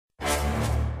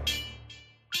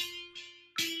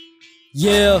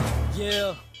Yeah.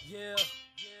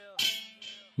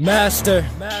 Master.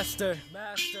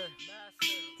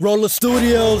 Roller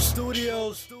Studios.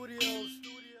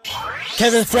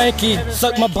 Kevin Frankie,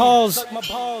 suck my balls.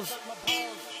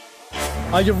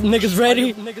 Are you niggas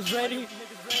ready?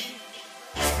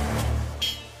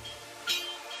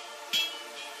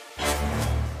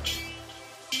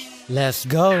 Let's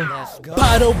go.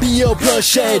 Bottle be your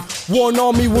bloodshed. One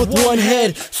army with one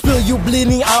head. Spill you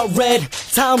bleeding out red.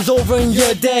 Time's over and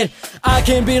you're dead. I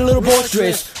can be a little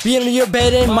boisterous. Be in your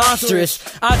bed and monstrous.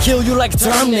 I kill you like a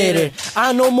Terminator.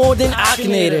 I know more than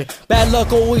Akinator. Bad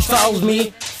luck always follows me.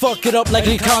 Fuck it up like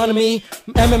the economy.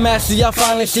 MMS, y'all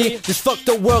finally see. This fucked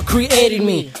up world created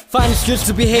me. Find excuse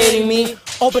to be hating me.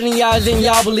 Opening your eyes and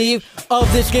y'all believe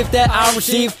of this gift that I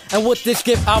receive. And with this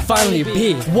gift I'll finally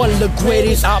be one of the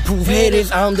greatest. I'll prove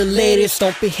haters I'm the latest.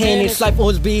 Don't be heinous, life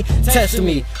always be testing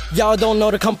me. Y'all don't know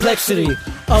the complexity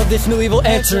of this new evil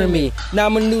entering me. Now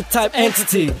I'm a new type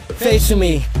entity, facing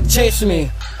me, chasing me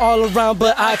all around,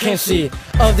 but I can't see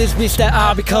of this beast that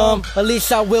I become. At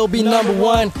least I will be number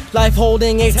one. Life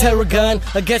holding a terror gun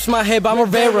against my head, but I'm a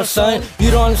rarer son.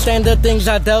 You don't understand the things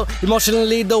I dealt,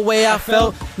 emotionally the way I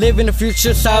felt. Live in the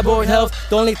future, cyborg health.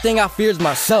 The only thing I fear is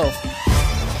myself.